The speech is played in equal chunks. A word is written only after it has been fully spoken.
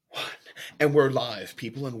And we're live,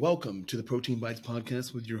 people, and welcome to the Protein Bites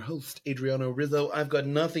podcast with your host, Adriano Rizzo. I've got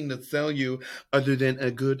nothing to sell you other than a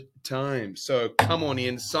good time. So come on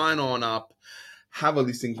in, sign on up, have a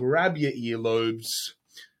listen, grab your earlobes,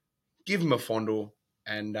 give them a fondle,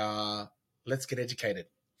 and let's get educated.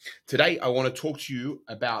 Today, I want to talk to you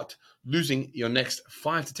about losing your next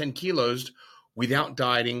 5 to 10 kilos without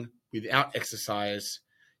dieting, without exercise,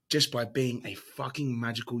 just by being a fucking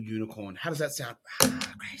magical unicorn. How does that sound?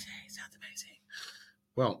 Crazy. Sounds amazing.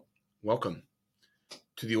 Well, welcome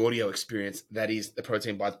to the audio experience that is the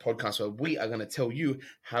Protein Bites podcast, where we are going to tell you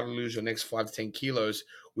how to lose your next 5 to 10 kilos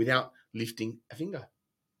without lifting a finger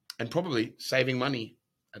and probably saving money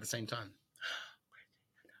at the same time.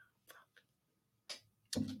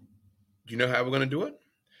 Do you know how we're going to do it?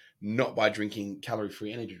 Not by drinking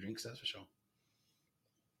calorie-free energy drinks, that's for sure.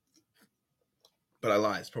 But I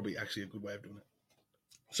lie, it's probably actually a good way of doing it.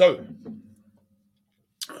 So,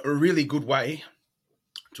 a really good way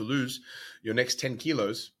to lose your next 10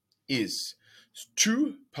 kilos is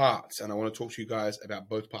 2 parts, and I want to talk to you guys about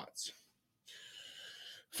both parts.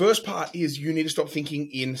 First part is you need to stop thinking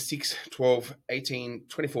in 6, 12, 18,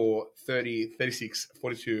 24, 30, 36,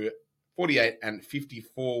 42, 48, and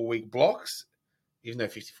 54-week blocks, even though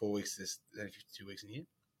 54 weeks, there's only 52 weeks in here.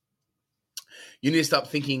 You need to start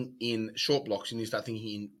thinking in short blocks. You need to start thinking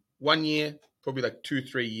in 1 year, probably like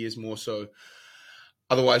 2-3 years more so.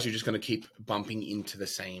 Otherwise, you're just going to keep bumping into the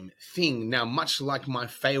same thing. Now, much like my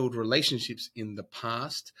failed relationships in the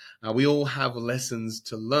past, we all have lessons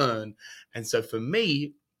to learn. And so for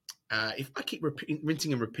me, if I keep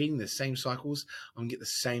rinsing and repeating the same cycles, I'm going to get the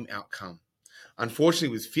same outcome. Unfortunately,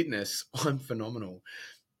 with fitness, I'm phenomenal.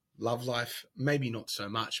 Love life, maybe not so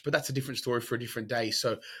much, but that's a different story for a different day.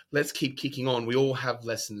 So let's keep kicking on. We all have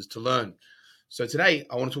lessons to learn. So today,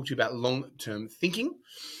 I want to talk to you about long-term thinking.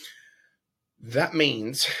 That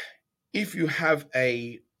means if you have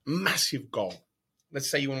a massive goal,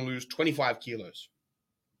 let's say you want to lose 25 kilos,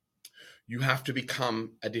 you have to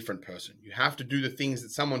become a different person. You have to do the things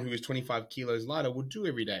that someone who is 25 kilos lighter would do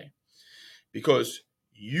every day because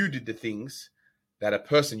you did the things that a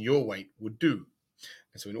person your weight would do.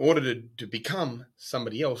 And so in order to become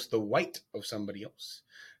somebody else, the weight of somebody else,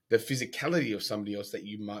 the physicality of somebody else that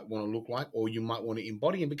you might want to look like or you might want to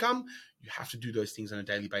embody and become, you have to do those things on a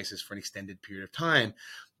daily basis for an extended period of time.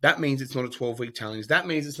 That means it's not a 12-week challenge. That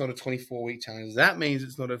means it's not a 24-week challenge. That means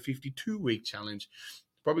it's not a 52-week challenge. It's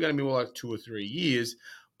probably going to be more like 2 or 3 years.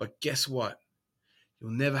 But guess what?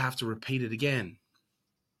 You'll never have to repeat it again.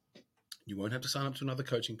 You won't have to sign up to another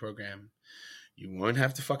coaching program. You won't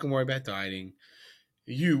have to fucking worry about dieting.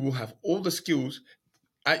 You will have all the skills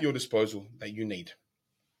at your disposal that you need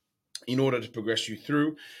in order to progress you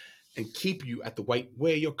through and keep you at the weight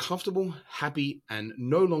where you're comfortable, happy, and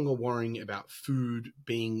no longer worrying about food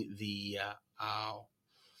being the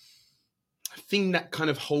thing that kind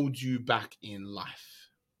of holds you back in life.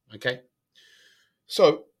 Okay?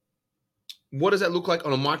 So, what does that look like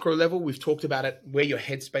on a micro level? We've talked about it, where your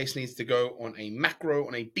headspace needs to go on a macro,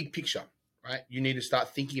 on a big picture. Right? You need to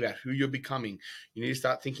start thinking about who you're becoming. You need to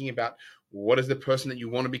start thinking about what is the person that you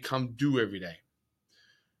want to become do every day.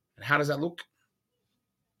 And how does that look?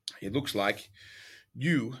 It looks like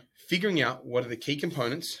you figuring out what are the key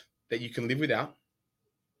components that you can live without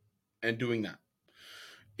and doing that.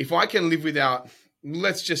 If I can live without,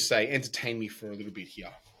 let's just say, entertain me for a little bit here.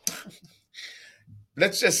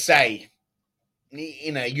 Let's just say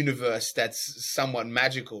in a universe that's somewhat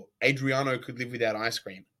magical, Adriano could live without ice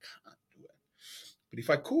cream. But if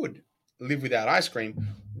I could live without ice cream,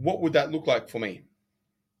 what would that look like for me?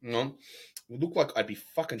 You know, it would look like I'd be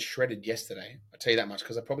fucking shredded yesterday. I'll tell you that much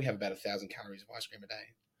because I probably have about 1,000 calories of ice cream a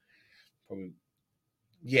day. Probably,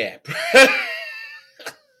 yeah.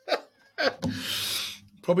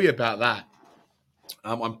 Probably about that.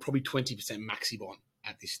 I'm probably 20% Maxibon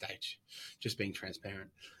at this stage, just being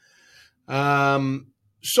transparent.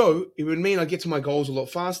 So it would mean I get to my goals a lot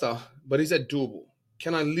faster, but is that doable?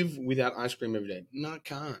 Can I live without ice cream every day? No, I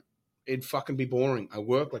can't. It'd fucking be boring. I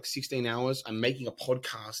work like 16 hours. I'm making a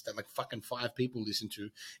podcast that like fucking 5 people listen to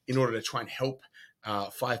in order to try and help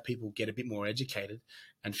 5 people get a bit more educated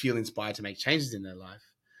and feel inspired to make changes in their life.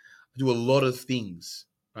 I do a lot of things,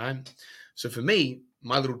 right? So for me,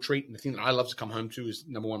 my little treat and the thing that I love to come home to is,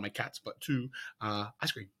 number 1, my cats, but 2,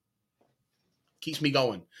 ice cream. Keeps me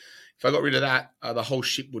going. If I got rid of that, the whole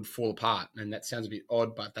ship would fall apart. And that sounds a bit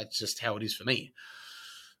odd, but that's just how it is for me.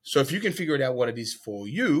 So if you can figure it out what it is for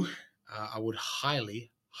you, I would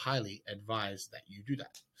highly, highly advise that you do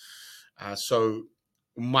that. So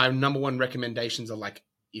my number 1 recommendations are like,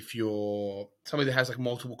 if you're somebody that has like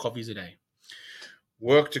multiple coffees a day,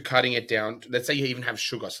 work to cutting it down. Let's say you even have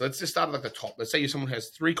sugar. So let's just start at the top. Let's say someone has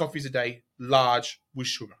 3 coffees a day, large with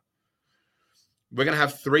sugar. We're going to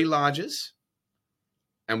have 3 larges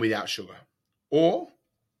and without sugar. Or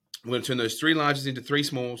we're going to turn those 3 larges into 3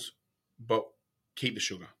 smalls, but keep the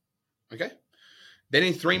sugar. Okay? Then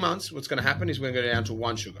in 3 months, what's going to happen is we're going to go down to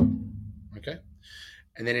 1 sugar. Okay?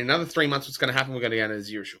 And then in another 3 months, what's going to happen? We're going to go down to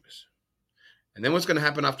 0 sugars. And then what's going to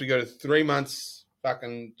happen after we go to 3 months,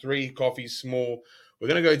 fucking 3 coffees small, we're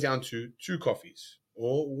going to go down to 2 coffees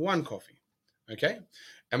or 1 coffee. Okay?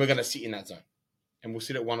 And we're going to sit in that zone. And we'll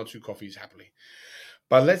sit at 1 or 2 coffees happily.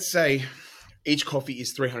 But let's say each coffee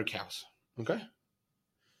is 300 calories. Okay?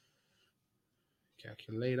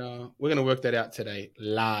 Calculator. We're going to work that out today,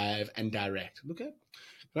 live and direct. Look at,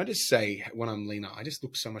 can I just say, when I'm leaner, I just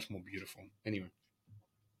look so much more beautiful. Anyway,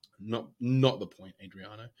 not the point,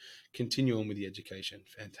 Adriano. Continue on with the education.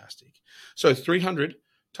 Fantastic. So 300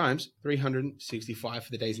 times 365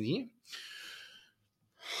 for the days in the year.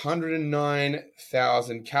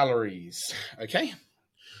 109,000 calories. Okay?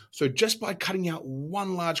 So just by cutting out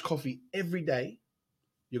 1 large coffee every day,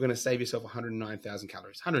 you're going to save yourself 109,000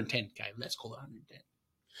 calories. 110K. Let's call it 110.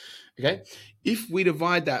 Okay? If we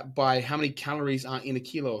divide that by how many calories are in a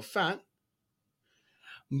kilo of fat,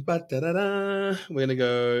 we're going to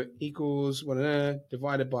go equals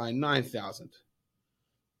divided by 9,000.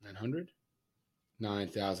 900?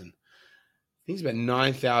 9,000. Think about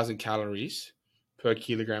 9,000 calories per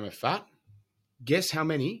kilogram of fat. Guess how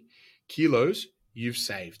many kilos you've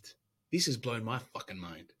saved? This has blown my fucking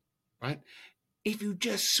mind, right? If you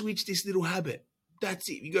just switch this little habit, that's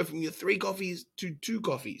it. You go from your 3 coffees to 2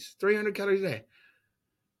 coffees, 300 calories a day.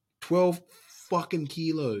 12 fucking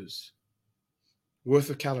kilos worth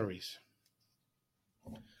of calories.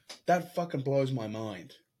 That fucking blows my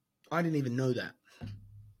mind. I didn't even know that.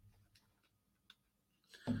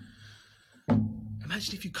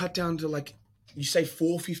 Imagine if you cut down to you say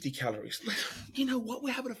 450 calories. You know what?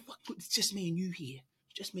 We're having a fuck. It's just me and you here.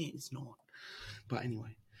 Just me. It's not. But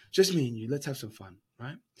anyway, just me and you. Let's have some fun,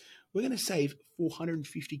 right? We're going to save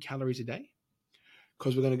 450 calories a day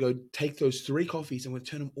because we're going to go take those 3 coffees and we'll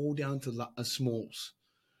turn them all down to smalls.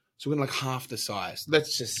 So we're going to half the size.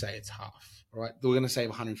 Let's just say it's half, all right? We're going to save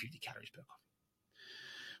 150 calories per coffee.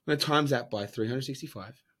 We're going to times that by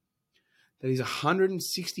 365. That is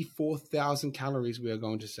 164,000 calories we are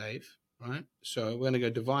going to save, right? So we're going to go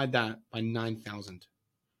divide that by 9,000.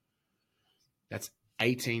 That's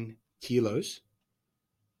 18 kilos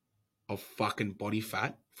of fucking body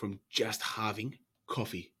fat from just halving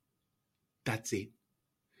coffee. That's it.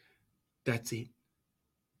 That's it.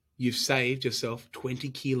 You've saved yourself 20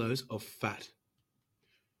 kilos of fat.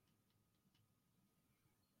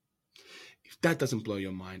 If that doesn't blow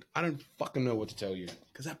your mind, I don't fucking know what to tell you,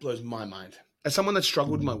 because that blows my mind. As someone that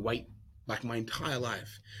struggled with my weight my entire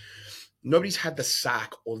life, nobody's had the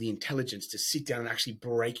sack or the intelligence to sit down and actually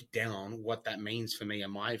break down what that means for me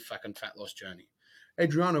and my fucking fat loss journey.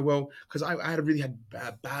 Adriano, well, because I had a really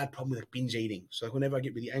bad problem with binge eating. So whenever I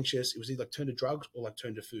get really anxious, it was either turn to drugs or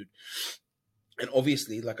turn to food. And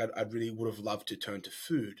obviously, I really would have loved to turn to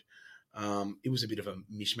food. It was a bit of a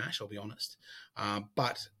mishmash, I'll be honest.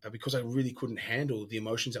 But because I really couldn't handle the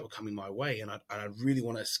emotions that were coming my way and I really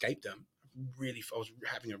want to escape them, I was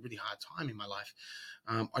having a really hard time in my life.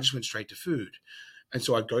 I just went straight to food. And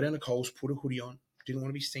so I'd go down to Coles, put a hoodie on, didn't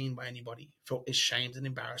want to be seen by anybody, felt ashamed and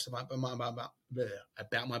embarrassed about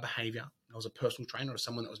my behavior. I was a personal trainer or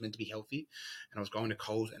someone that was meant to be healthy, and I was going to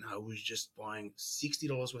Coles and I was just buying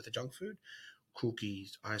 $60 worth of junk food,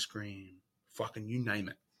 cookies, ice cream, fucking you name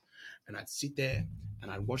it. And I'd sit there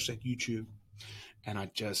and I'd watch that YouTube and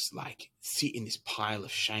I'd just sit in this pile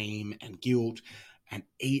of shame and guilt and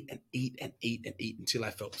eat and eat and eat and eat until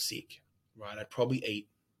I felt sick, right? I'd probably eat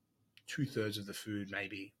 2/3 of the food,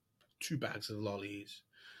 maybe 2 bags of lollies,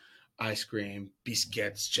 ice cream,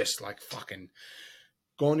 biscuits, just fucking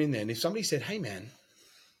gone in there. And if somebody said, hey man,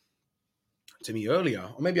 to me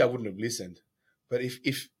earlier, or maybe I wouldn't have listened, but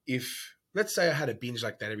if let's say I had a binge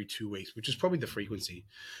like that every 2 weeks, which is probably the frequency,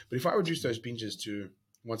 but if I reduce those binges to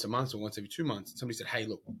once a month or once every 2 months, somebody said, hey,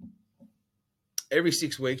 look, every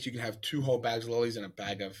 6 weeks you can have 2 whole bags of lollies and a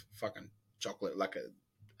bag of fucking chocolate,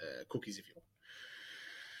 cookies if you want.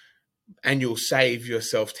 And you'll save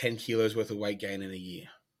yourself 10 kilos worth of weight gain in a year,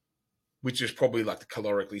 which is probably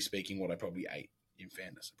calorically speaking what I probably ate, in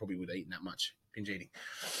fairness. I probably would have eaten that much binge eating.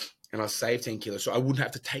 And I'll save 10 kilos. So I wouldn't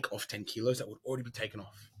have to take off 10 kilos. That would already be taken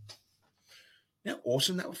off. You know how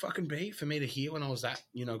awesome that would fucking be for me to hear when I was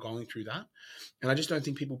going through that. And I just don't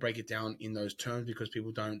think people break it down in those terms because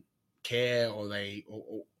people don't care or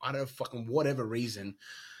I don't fucking whatever reason.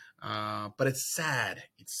 But it's sad.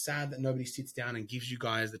 It's sad that nobody sits down and gives you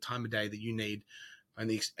guys the time of day that you need and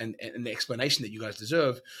the explanation that you guys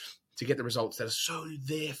deserve to get the results that are so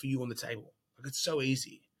there for you on the table. Like, it's so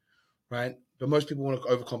easy, right? But most people want to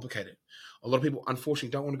overcomplicate it. A lot of people, unfortunately,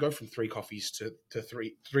 don't want to go from 3 coffees to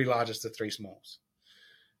three larges to 3 smalls.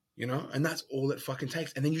 You know, and that's all it fucking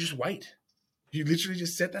takes. And then you just wait. You literally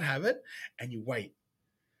just set that habit and you wait.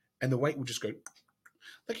 And the weight will just go.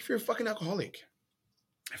 Like if you're a fucking alcoholic.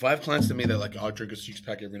 If I have clients to me that are like, I drink a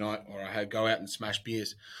 6-pack every night, or I go out and smash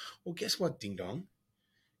beers. Well, guess what, ding dong?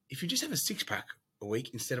 If you just have a 6-pack a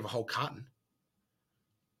week instead of a whole carton,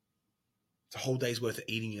 it's a whole day's worth of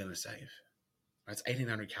eating you're going to save. Right? It's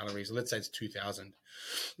 1,800 calories. Let's say it's 2,000.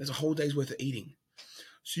 There's a whole day's worth of eating.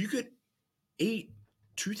 So you could eat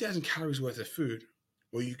 2,000 calories worth of food,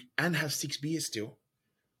 and have 6 beers still,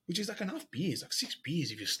 which is like enough beers. Like 6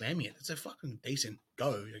 beers if you're slamming it. It's a fucking decent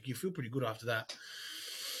go. Like you feel pretty good after that.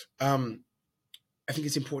 I think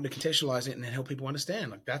it's important to contextualize it and then help people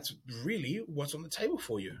understand. Like that's really what's on the table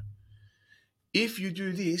for you. If you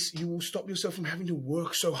do this, you will stop yourself from having to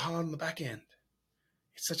work so hard on the back end.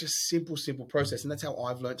 It's such a simple process. And that's how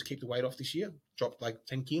I've learned to keep the weight off this year. Dropped like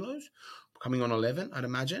 10 kilos, coming on 11, I'd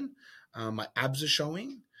imagine. My abs are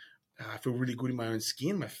showing. I feel really good in my own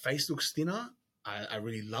skin. My face looks thinner. I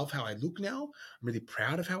really love how I look now. I'm really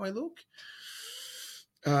proud of how I look.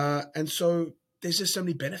 And so there's just so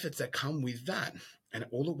many benefits that come with that. And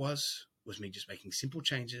all it was me just making simple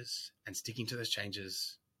changes and sticking to those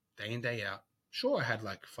changes day in, day out. Sure, I had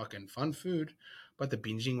like fucking fun food, but the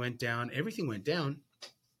binging went down. Everything went down.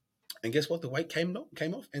 And guess what? The weight came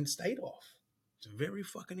off and stayed off. It's very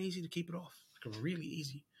fucking easy to keep it off. Like really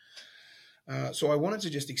easy. So I wanted to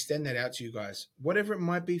just extend that out to you guys. Whatever it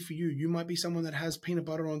might be for you. You might be someone that has peanut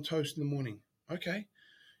butter on toast in the morning. Okay.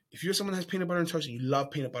 If you're someone that has peanut butter on toast and you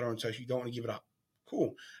love peanut butter on toast, you don't want to give it up.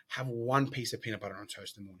 Cool. Have 1 piece of peanut butter on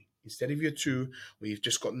toast in the morning. Instead of your 2, where you've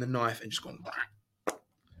just gotten the knife and just gone, and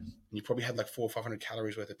you probably had like 400 or 500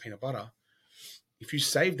 calories worth of peanut butter. If you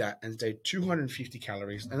save that and say 250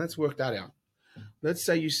 calories, and let's work that out. Let's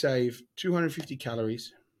say you save 250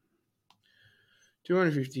 calories.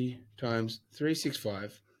 250 times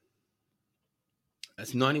 365.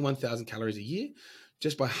 That's 91,000 calories a year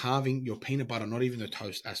just by halving your peanut butter, not even the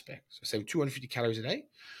toast aspect. So save 250 calories a day,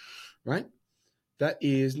 right? That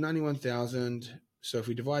is 91,000. So if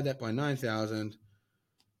we divide that by 9,000,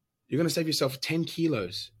 you're going to save yourself 10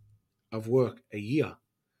 kilos of work a year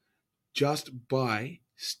just by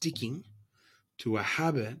sticking to a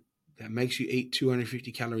habit that makes you eat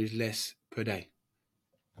 250 calories less per day.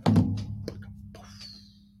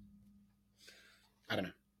 I don't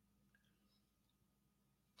know.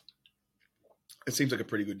 It seems like a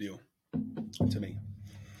pretty good deal to me.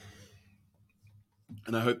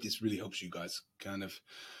 And I hope this really helps you guys kind of,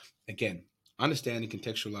 again, understand and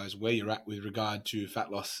contextualize where you're at with regard to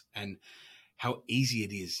fat loss and how easy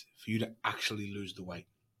it is for you to actually lose the weight.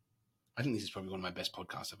 I think this is probably one of my best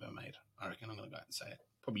podcasts I've ever made. I reckon I'm going to go out and say it.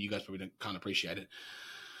 Probably you guys can't appreciate it.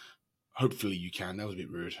 Hopefully you can. That was a bit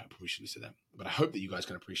rude. I probably shouldn't have said that. But I hope that you guys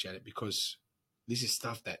can appreciate it because this is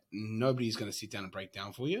stuff that nobody's going to sit down and break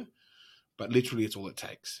down for you. But literally it's all it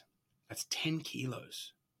takes. That's 10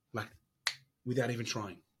 kilos. Like, without even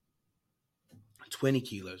trying. 20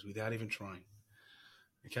 kilos without even trying.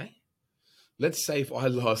 Okay? Let's say if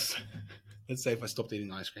I stopped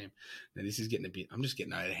eating ice cream. Now this is getting I'm just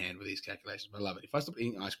getting out of hand with these calculations, but I love it. If I stopped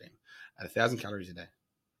eating ice cream at 1,000 calories a day,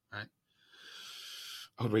 right?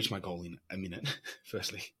 I would reach my goal in a minute,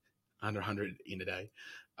 firstly. Under 100 in a day.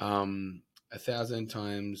 1,000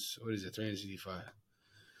 times, what is it, 365?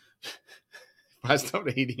 If I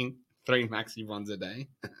stopped eating 3 maxi runs a day,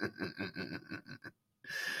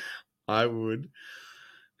 I would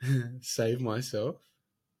save myself.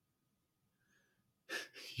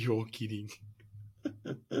 You're kidding.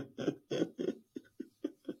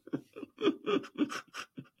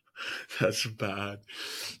 That's bad.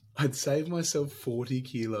 I'd save myself 40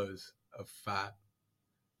 kilos of fat.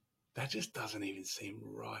 That just doesn't even seem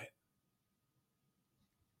right.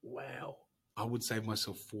 Wow. I would save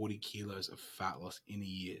myself 40 kilos of fat loss in a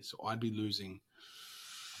year. So I'd be losing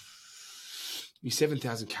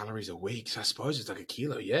 7,000 calories a week. So I suppose it's like a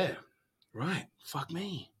kilo. Yeah. Right. Fuck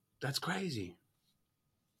me. That's crazy.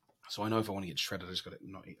 So I know if I want to get shredded, I just got to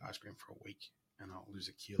not eat ice cream for a week and I'll lose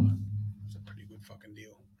a kilo. It's a pretty good fucking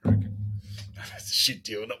deal, I reckon. That's a shit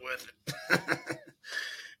deal, not worth it.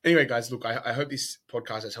 Anyway, guys, look, I hope this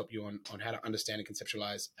podcast has helped you on how to understand and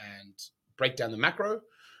conceptualize and break down the macro.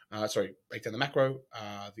 The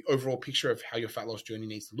overall picture of how your fat loss journey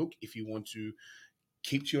needs to look if you want to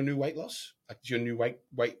keep to your new weight loss, like to your new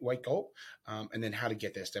weight goal, and then how to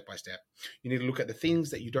get there step by step. You need to look at the things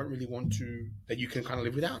that you don't really want to, that you can kind of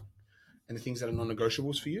live without, and the things that are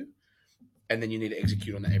non-negotiables for you, and then you need to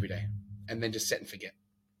execute on that every day, and then just set and forget,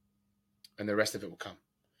 and the rest of it will come.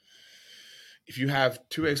 If you have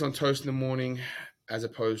 2 eggs on toast in the morning as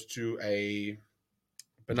opposed to a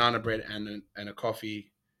banana bread and a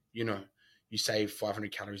coffee, you save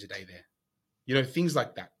 500 calories a day there. Things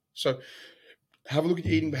like that. So have a look at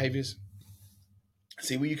your eating behaviors,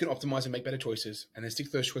 see where you can optimize and make better choices, and then stick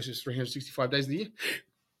to those choices 365 days of the year.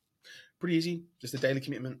 Pretty easy, just a daily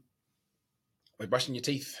commitment. By brushing your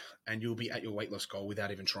teeth, and you'll be at your weight loss goal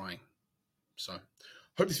without even trying. So,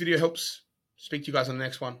 hope this video helps. Speak to you guys on the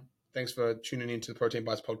next one. Thanks for tuning in to the Protein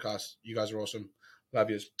Bites podcast. You guys are awesome. Love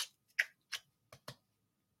yous.